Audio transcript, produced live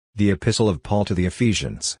The Epistle of Paul to the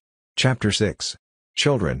Ephesians. Chapter 6.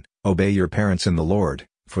 Children, obey your parents in the Lord,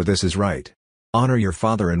 for this is right. Honor your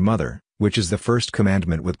father and mother, which is the first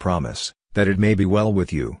commandment with promise, that it may be well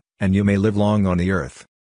with you, and you may live long on the earth.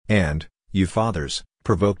 And, you fathers,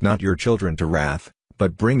 provoke not your children to wrath,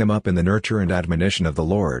 but bring them up in the nurture and admonition of the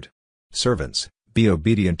Lord. Servants, be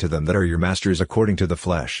obedient to them that are your masters according to the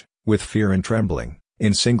flesh, with fear and trembling,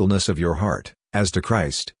 in singleness of your heart, as to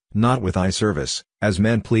Christ, not with eye service, as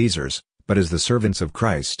men pleasers, but as the servants of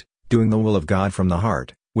Christ, doing the will of God from the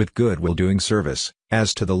heart, with good will doing service,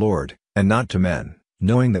 as to the Lord, and not to men,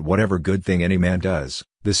 knowing that whatever good thing any man does,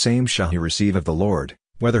 the same shall he receive of the Lord,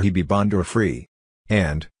 whether he be bond or free.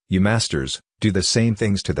 And, you masters, do the same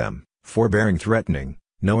things to them, forbearing threatening,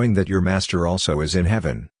 knowing that your master also is in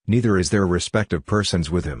heaven, neither is there respect of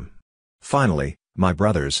persons with him. Finally, my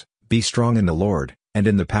brothers, be strong in the Lord, and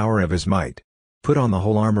in the power of his might. Put on the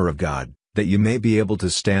whole armor of God, that you may be able to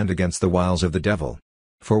stand against the wiles of the devil.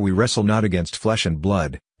 For we wrestle not against flesh and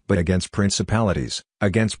blood, but against principalities,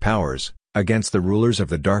 against powers, against the rulers of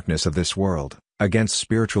the darkness of this world, against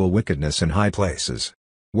spiritual wickedness in high places.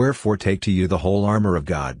 Wherefore take to you the whole armor of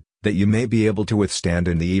God, that you may be able to withstand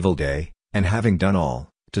in the evil day, and having done all,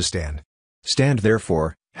 to stand. Stand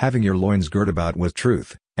therefore, having your loins girt about with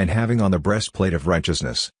truth, and having on the breastplate of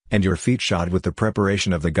righteousness, and your feet shod with the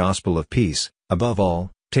preparation of the gospel of peace, above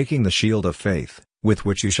all, taking the shield of faith, with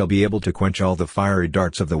which you shall be able to quench all the fiery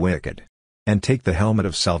darts of the wicked. And take the helmet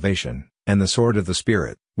of salvation, and the sword of the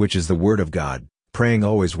Spirit, which is the word of God, praying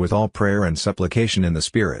always with all prayer and supplication in the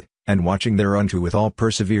Spirit, and watching thereunto with all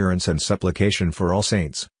perseverance and supplication for all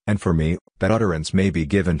saints, and for me, that utterance may be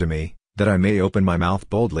given to me, that I may open my mouth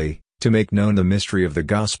boldly, to make known the mystery of the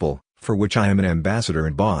gospel, for which I am an ambassador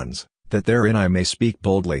in bonds, that therein I may speak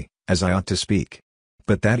boldly, as I ought to speak.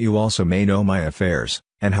 But that you also may know my affairs,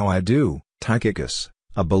 and how I do, Tychicus,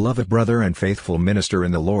 a beloved brother and faithful minister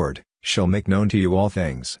in the Lord, shall make known to you all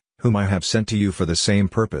things, whom I have sent to you for the same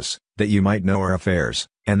purpose, that you might know our affairs,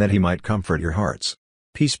 and that he might comfort your hearts.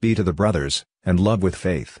 Peace be to the brothers, and love with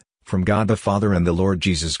faith, from God the Father and the Lord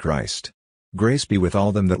Jesus Christ. Grace be with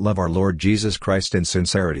all them that love our Lord Jesus Christ in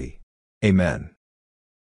sincerity. Amen.